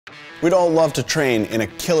We'd all love to train in a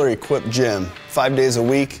killer-equipped gym 5 days a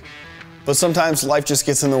week, but sometimes life just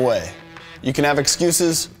gets in the way. You can have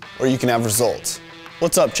excuses, or you can have results.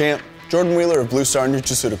 What's up, champ? Jordan Wheeler of Blue Star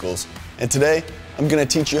Nutraceuticals, and today I'm going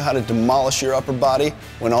to teach you how to demolish your upper body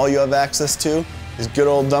when all you have access to is good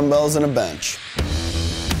old dumbbells and a bench.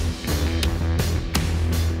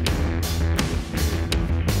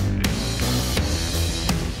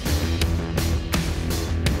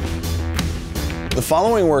 The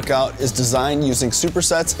following workout is designed using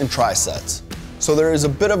supersets and trisets, so there is a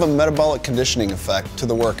bit of a metabolic conditioning effect to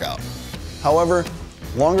the workout. However,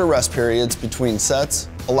 longer rest periods between sets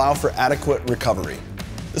allow for adequate recovery.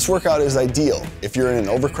 This workout is ideal if you're in an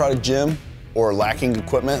overcrowded gym or lacking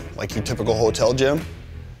equipment like your typical hotel gym.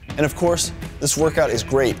 And of course, this workout is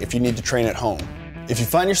great if you need to train at home. If you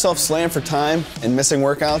find yourself slammed for time and missing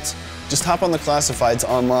workouts, just hop on the classifieds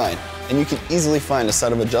online and you can easily find a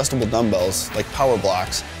set of adjustable dumbbells like power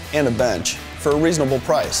blocks and a bench for a reasonable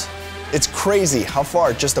price. It's crazy how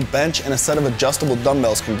far just a bench and a set of adjustable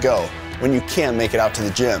dumbbells can go when you can't make it out to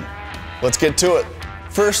the gym. Let's get to it.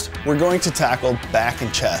 First, we're going to tackle back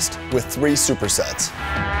and chest with 3 supersets.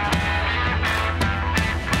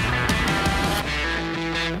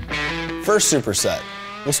 First superset,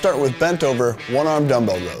 we'll start with bent over one-arm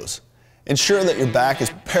dumbbell rows. Ensure that your back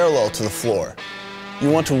is parallel to the floor. You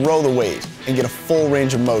want to row the weight and get a full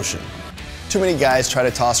range of motion. Too many guys try to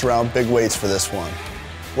toss around big weights for this one.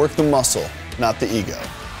 Work the muscle, not the ego.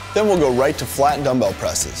 Then we'll go right to flat dumbbell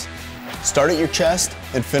presses. Start at your chest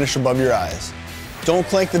and finish above your eyes. Don't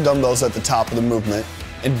clank the dumbbells at the top of the movement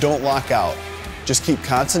and don't lock out. Just keep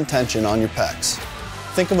constant tension on your pecs.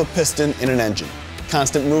 Think of a piston in an engine.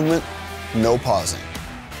 Constant movement, no pausing.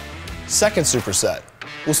 Second superset,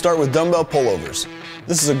 we'll start with dumbbell pullovers.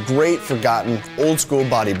 This is a great forgotten old school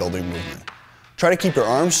bodybuilding movement. Try to keep your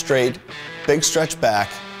arms straight, big stretch back,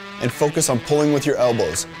 and focus on pulling with your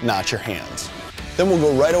elbows, not your hands. Then we'll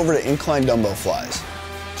go right over to Incline Dumbbell Flyes.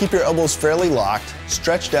 Keep your elbows fairly locked,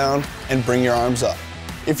 stretch down, and bring your arms up.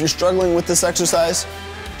 If you're struggling with this exercise,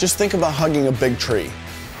 just think about hugging a big tree.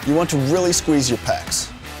 You want to really squeeze your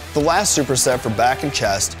pecs. The last superset for back and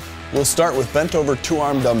chest, we'll start with bent over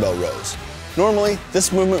 2-arm dumbbell rows. Normally,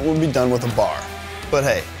 this movement would be done with a bar, but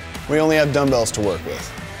hey, we only have dumbbells to work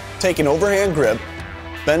with. Take an overhand grip,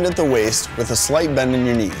 bend at the waist with a slight bend in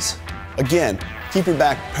your knees. Again, keep your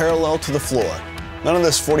back parallel to the floor. None of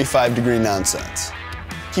this 45-degree nonsense.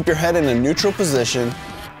 Keep your head in a neutral position,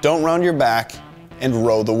 don't round your back, and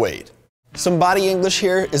row the weight. Some body English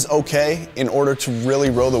here is okay in order to really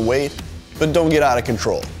row the weight, but don't get out of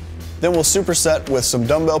control. Then we'll superset with some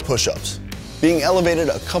dumbbell push-ups. Being elevated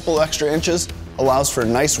a couple extra inches allows for a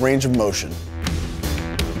nice range of motion.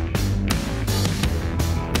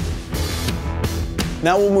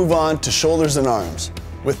 Now we'll move on to shoulders and arms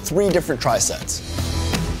with 3 different trisets.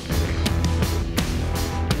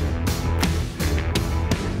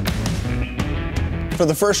 For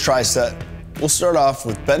the first triset, we'll start off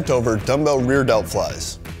with bent over dumbbell rear delt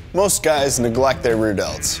flies. Most guys neglect their rear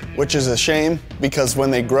delts, which is a shame because when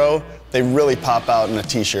they grow, they really pop out in a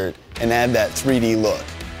t-shirt and add that 3D look.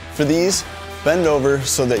 For these, bend over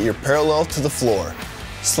so that you're parallel to the floor.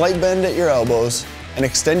 Slight bend at your elbows and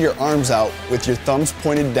extend your arms out with your thumbs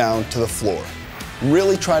pointed down to the floor.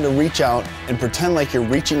 Really try to reach out and pretend like you're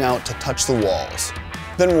reaching out to touch the walls.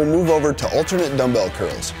 Then we'll move over to alternate dumbbell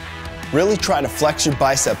curls. Really try to flex your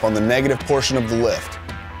bicep on the negative portion of the lift.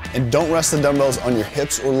 And don't rest the dumbbells on your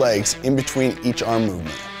hips or legs in between each arm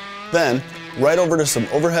movement. Then, right over to some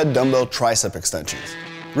overhead dumbbell tricep extensions.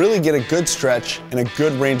 Really get a good stretch and a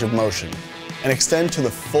good range of motion, and extend to the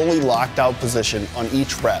fully locked out position on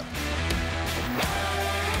each rep.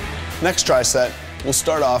 Next triset, we'll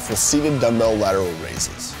start off with seated dumbbell lateral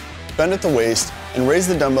raises. Bend at the waist and raise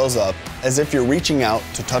the dumbbells up as if you're reaching out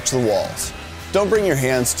to touch the walls. Don't bring your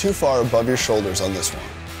hands too far above your shoulders on this one.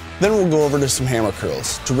 Then we'll go over to some hammer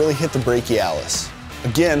curls to really hit the brachialis.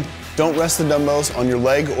 Again, don't rest the dumbbells on your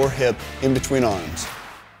leg or hip in between arms.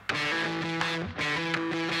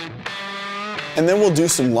 And then we'll do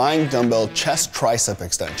some lying dumbbell chest tricep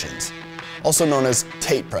extensions, also known as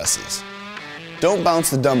tape presses. Don't bounce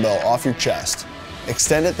the dumbbell off your chest.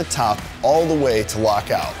 Extend at the top all the way to lock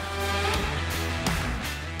out.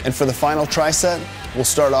 And for the final triset, we'll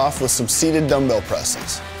start off with some seated dumbbell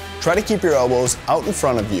presses. Try to keep your elbows out in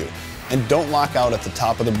front of you and don't lock out at the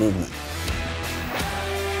top of the movement.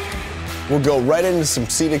 We'll go right into some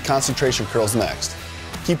seated concentration curls next.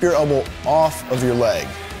 Keep your elbow off of your leg.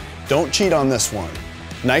 Don't cheat on this one.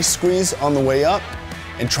 Nice squeeze on the way up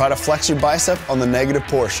and try to flex your bicep on the negative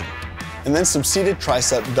portion. And then some seated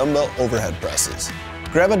tricep dumbbell overhead presses.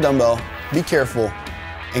 Grab a dumbbell, be careful,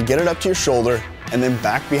 and get it up to your shoulder and then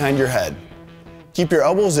back behind your head. Keep your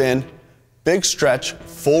elbows in, big stretch,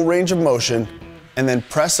 full range of motion, and then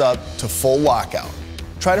press up to full lockout.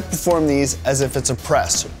 Try to perform these as if it's a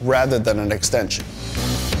press rather than an extension.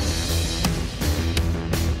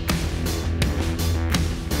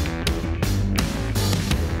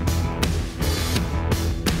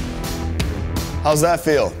 How's that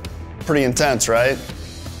feel? Pretty intense, right?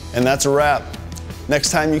 And that's a wrap. Next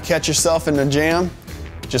time you catch yourself in a jam,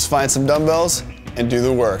 just find some dumbbells and do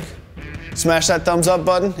the work. Smash that thumbs up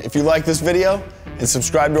button if you like this video and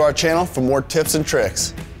subscribe to our channel for more tips and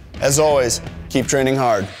tricks. As always, keep training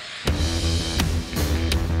hard.